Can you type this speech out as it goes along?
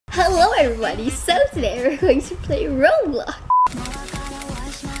Hello everybody, so today we're going to play Roblox.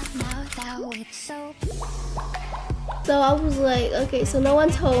 So I was like, okay, so no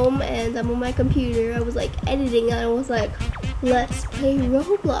one's home and I'm on my computer. I was like editing and I was like, let's play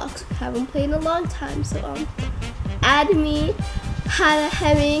Roblox. Haven't played in a long time, so add me, Hanna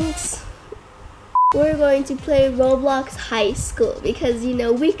Abner. We're going to play Roblox High School because, you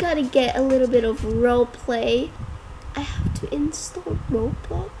know, we gotta get a little bit of role play. I have to install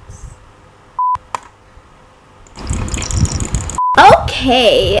Roblox.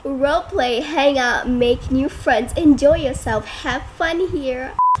 Okay, roleplay, hang out, make new friends, enjoy yourself, have fun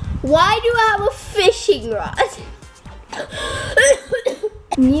here. Why do I have a fishing rod?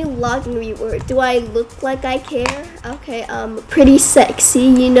 New login reward. Do I look like I care? Okay, pretty sexy,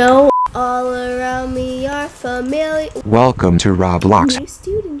 you know. All around me are familiar. Welcome to Roblox. New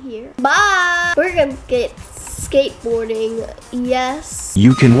student here. Bye. We're gonna get skateboarding. Yes.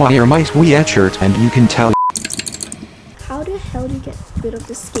 You can wear my sweatshirt and you can tell. How the hell do you get rid of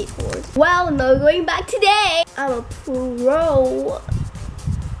the skateboard? Well, no going back today. I'm a pro.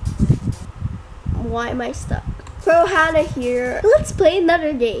 Why am I stuck? Pro Hanna here. Let's play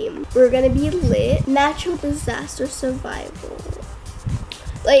another game. We're gonna be lit. Natural disaster survival.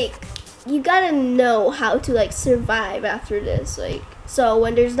 Like, you gotta know how to like survive after this. Like, so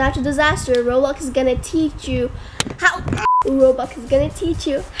when there's natural disaster, Roblox is gonna teach you how. Roblox is gonna teach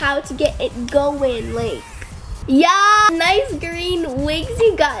you how to get it going. Like, yeah, nice green wigs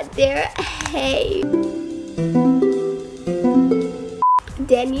you got there. Hey,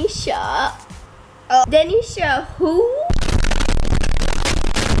 Denisha. Denisha, who?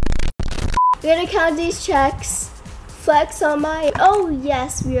 We're gonna count these checks. Flex on my. Oh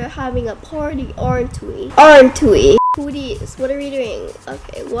yes, we are having a party, aren't we? Aren't we? Hoodies, what are we doing?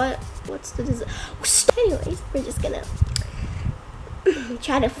 Okay, what's the design? Anyways, we're just gonna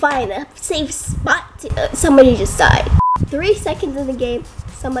try to find a safe spot. Somebody just died. 3 seconds in the game.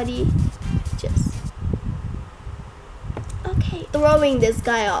 Somebody just. Okay, throwing this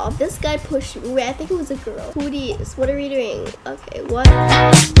guy off. This guy pushed me. I think it was a girl. Hoodies, what are we doing? Okay, what?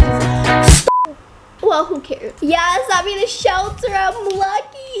 Well, who cares? Yes, I'm in a shelter. I'm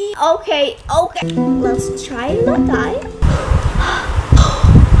lucky. Okay. Let's try and not die.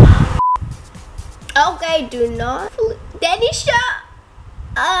 Okay, do not. Denisha.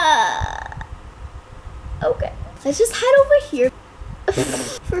 Okay. Let's just head over here.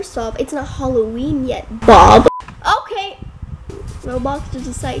 First off, it's not Halloween yet, Bob. Okay. Roblox just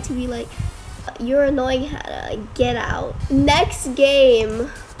decided to be like, you're annoying, Hanna. Get out. Next game.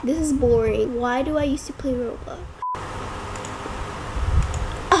 This is boring. Why do I used to play Roblox?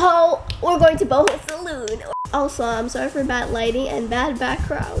 Oh, we're going to Boho Saloon. Also, I'm sorry for bad lighting and bad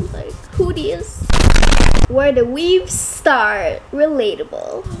background. Like, hoodies. Where the weaves start.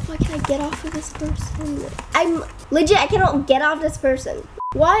 Relatable. Oh, why can't I get off of this person? I'm legit, I cannot get off this person.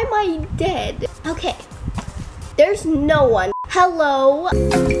 Why am I dead? Okay. There's no one. Hello.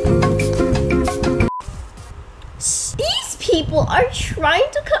 These people are trying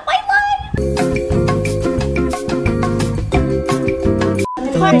to cut my line.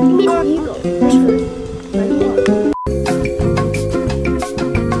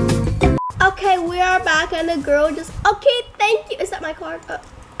 Okay, we are back and the girl just. Okay, thank you. Is that my card?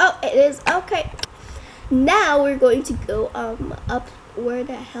 Oh, it is. Okay. Now we're going to go up. Where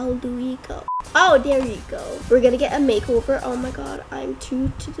the hell do we go? Oh, there you go. We're gonna get a makeover. Oh my god, I'm too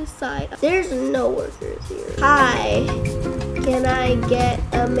to the side. There's no workers here. Hi, can I get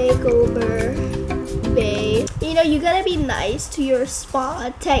a makeover, babe? You know, you gotta be nice to your spa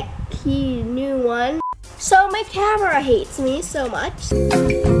techie new one. So my camera hates me so much.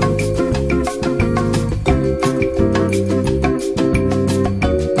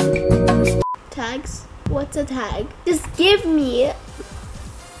 Tags? What's a tag? Just give me.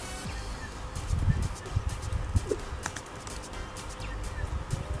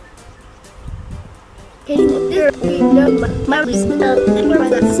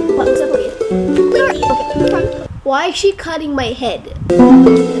 Why is she cutting my head?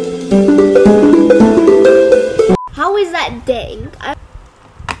 How is that dang?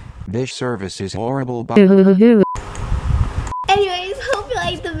 This service is horrible. Anyways, hope you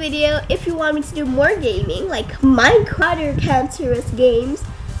liked the video. If you want me to do more gaming, like Minecraft or cancerous games,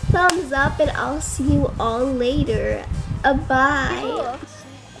 thumbs up and I'll see you all later. Bye.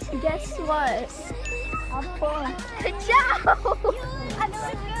 Guess what? Have fun. Good job!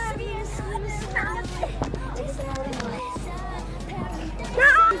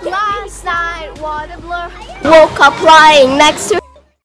 Last night, water blur. Woke up lying next to